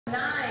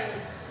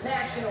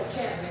national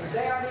champions.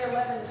 They are the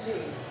 11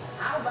 seed.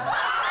 How about...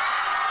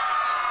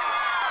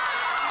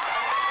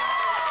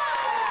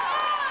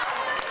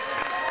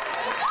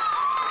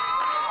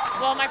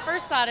 Well, my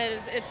first thought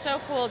is it's so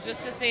cool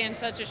just to see in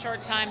such a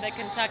short time that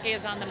Kentucky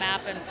is on the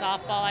map in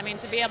softball. I mean,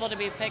 to be able to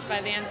be picked by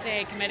the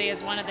NCAA committee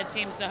as one of the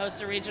teams to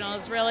host a regional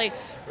is really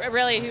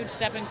a huge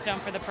stepping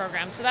stone for the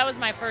program. So that was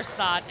my first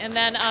thought. And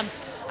then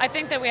I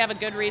think that we have a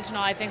good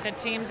regional. I think the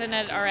teams in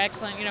it are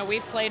excellent. You know,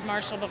 we've played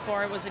Marshall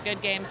before. It was a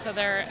good game. So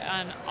they're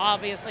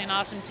obviously an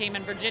awesome team.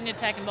 And Virginia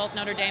Tech and both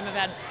Notre Dame have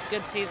had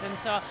good seasons.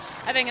 So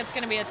I think it's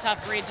going to be a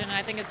tough region.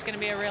 I think it's going to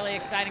be a really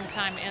exciting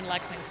time in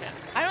Lexington.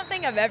 I don't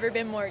think I've ever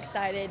been more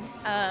excited.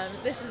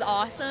 This is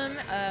awesome.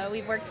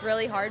 We've worked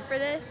really hard for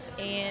this,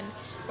 and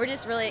we're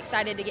just really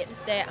excited to get to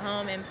stay at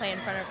home and play in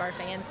front of our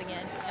fans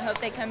again. I hope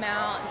they come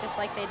out just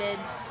like they did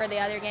for the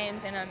other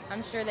games, and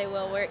I'm sure they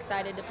will. We're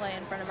excited to play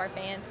in front of our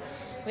fans.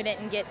 We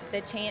didn't get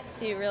the chance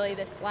to really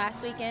this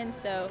last weekend,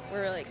 so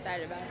we're really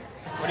excited about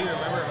it. What do you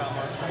remember about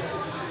Marshall?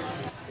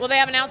 Well, they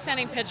have an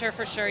outstanding pitcher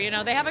for sure. You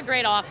know, they have a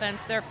great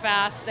offense. They're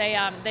fast.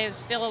 They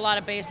steal a lot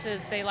of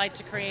bases. They like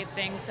to create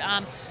things.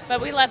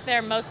 But we left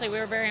there mostly. We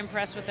were very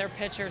impressed with their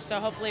pitcher. So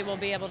hopefully we'll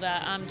be able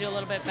to do a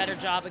little bit better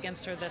job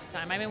against her this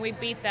time. I mean, we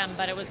beat them,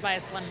 but it was by a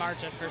slim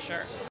margin for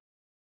sure.